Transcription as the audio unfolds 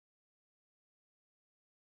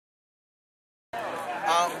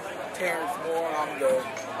Terrence Moore. I'm the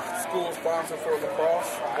school sponsor for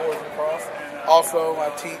Lacrosse, boys lacrosse. Also, I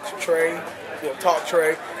teach Trey, taught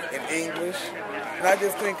Trey in English. And I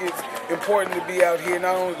just think it's important to be out here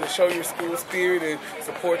not only to show your school spirit and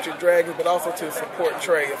support your Dragons, but also to support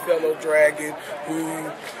Trey, a fellow Dragon who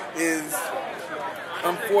is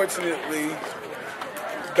unfortunately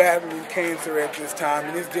battling cancer at this time,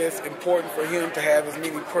 and it's just important for him to have as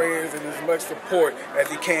many prayers and as much support as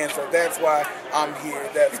he can. So that's why I'm here.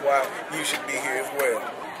 That's why you should be here as well.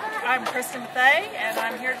 I'm Kristen Fay, and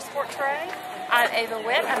I'm here to support Trey. I'm Ava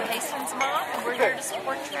Witt. I'm Houstin's mom, and we're here to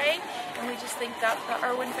support Trey. And we just think that the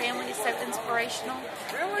Erwin family is so inspirational,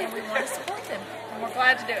 and we want to support them. And we're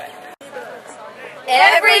glad to do it.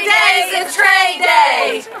 Every day is a Trey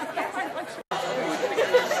Day!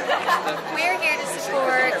 We're here to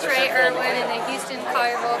support Trey Erwin in the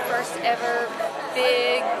Houstin-Collierville first ever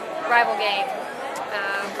big rival game.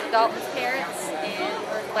 Dalton's parents, and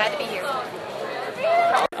we're glad to be here.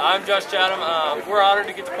 I'm Josh Chatham. We're honored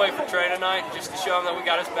to get to play for Trey tonight, just to show him that we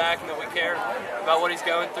got his back and that we care about what he's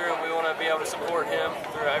going through, and we want to be able to support him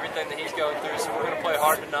through everything that he's going through. So we're going to play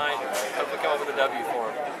hard tonight and hopefully come up with a W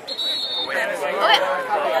for him.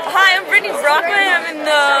 Hi, I'm Brittany Broadway. I'm in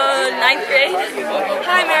the 9th grade.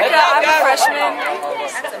 Hi, America. I'm a freshman.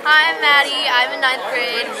 Hi, I'm Maddie. I'm in 9th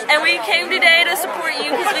grade. And we came today to support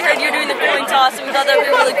you because we heard you were doing the coin toss, and we thought that would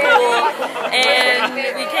be really cool. And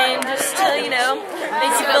we came just to,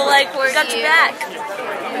 make you feel like we got your back.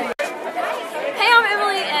 Hey, I'm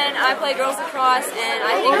Emily, and I play girls lacrosse, and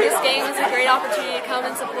I think this game is a great opportunity to come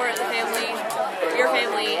and support the family, your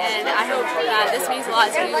family, and I hope that this means a lot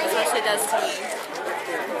to you as much as it does to me.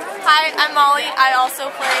 Hi, I'm Molly. I also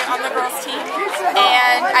play on the girls team,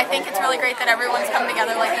 and I think it's really great that everyone's come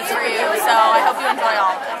together like this for you, so I hope you enjoy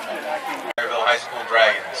all of it. Collierville High School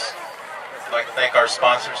Dragons. I'd like to thank our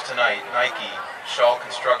sponsors tonight, Nike, Shaw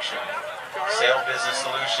Construction, Sale Business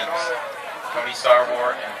Solutions, Tony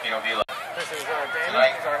Sarwar, and Pino Vila.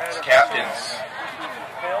 Tonight's captains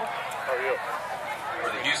for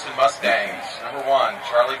the Houston Mustangs, number 1,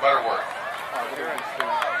 Charlie Butterworth.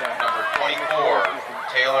 Number 24,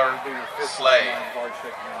 Taylor Slay.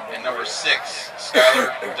 And number 6,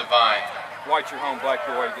 Skylar Devine. White's your home, black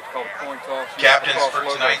your way. You get to call the coin toss. Captains for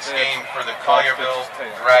tonight's game for the Collierville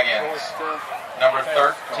Dragons. Number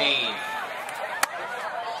 13,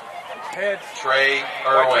 Trey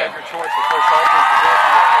Erwin.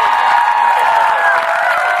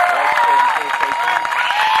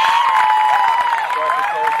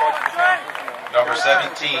 Number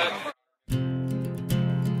 17.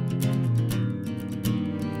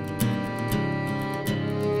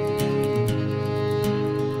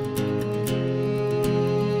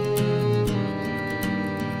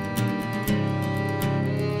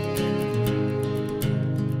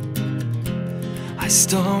 I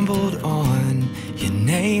stumbled on your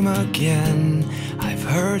name again. I've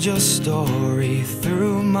heard your story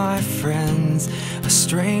through my friends. A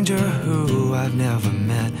stranger who I've never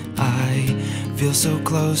met. I feel so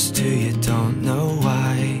close to you, don't know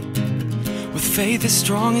why. With faith as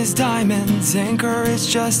strong as diamonds and courage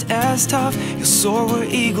just as tough, you'll soar where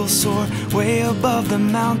eagles soar, way above the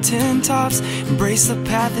mountaintops. Embrace the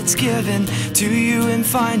path that's given to you and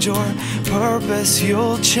find your purpose.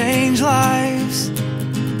 You'll change lives.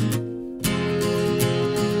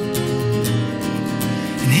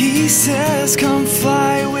 And he says, come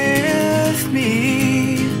fly with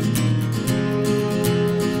me.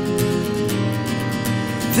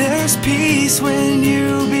 There's peace when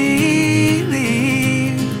you believe.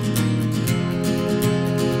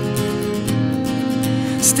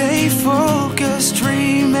 Stay focused,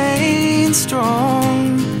 remain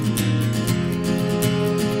strong,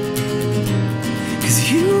 'cause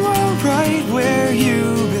you are right where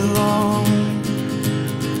you belong.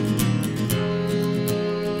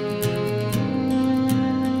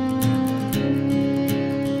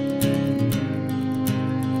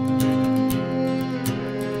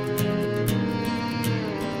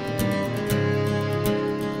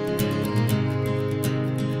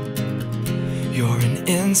 You're an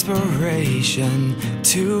inspiration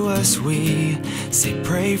to us. We say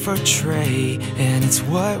pray for Trey, and it's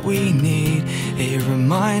what we need. A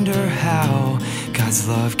reminder how God's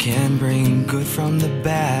love can bring good from the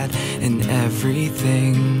bad in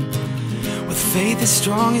everything. With faith as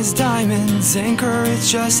strong as diamonds and courage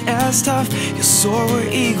just as tough, you'll soar where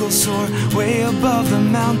eagles soar, way above the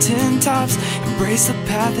mountaintops. Embrace the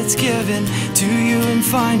path that's given to you and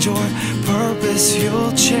find your purpose.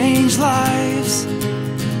 You'll change lives.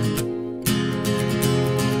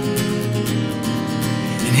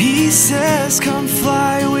 And he says, come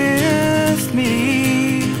fly with me.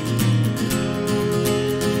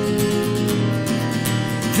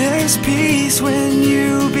 There's peace when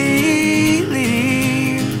you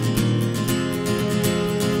believe.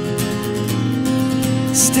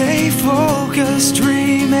 Stay focused,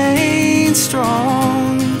 remain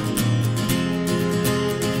strong,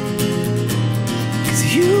 'cause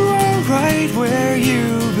you are right where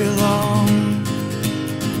you belong.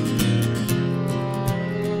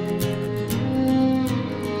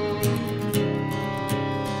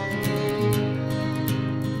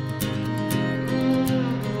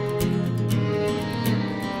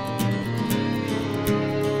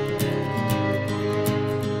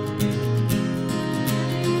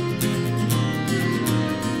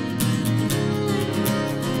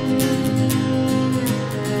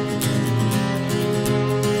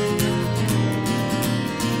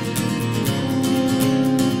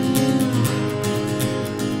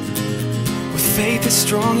 Faith as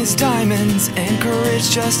strong as diamonds and courage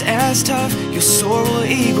just as tough. You'll soar, will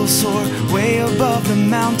eagle soar, way above the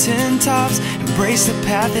mountain tops. Embrace the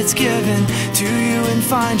path that's given to you and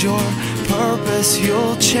find your purpose.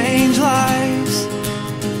 You'll change lives.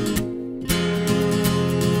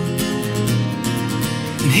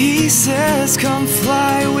 And he says, come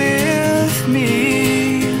fly with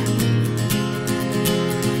me.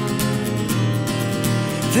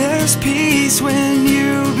 There's peace when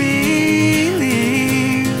you believe.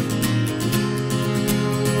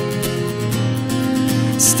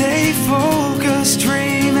 Stay focused,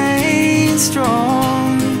 remain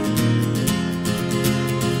strong,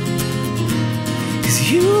 'cause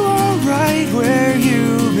you are right where you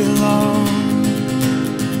belong.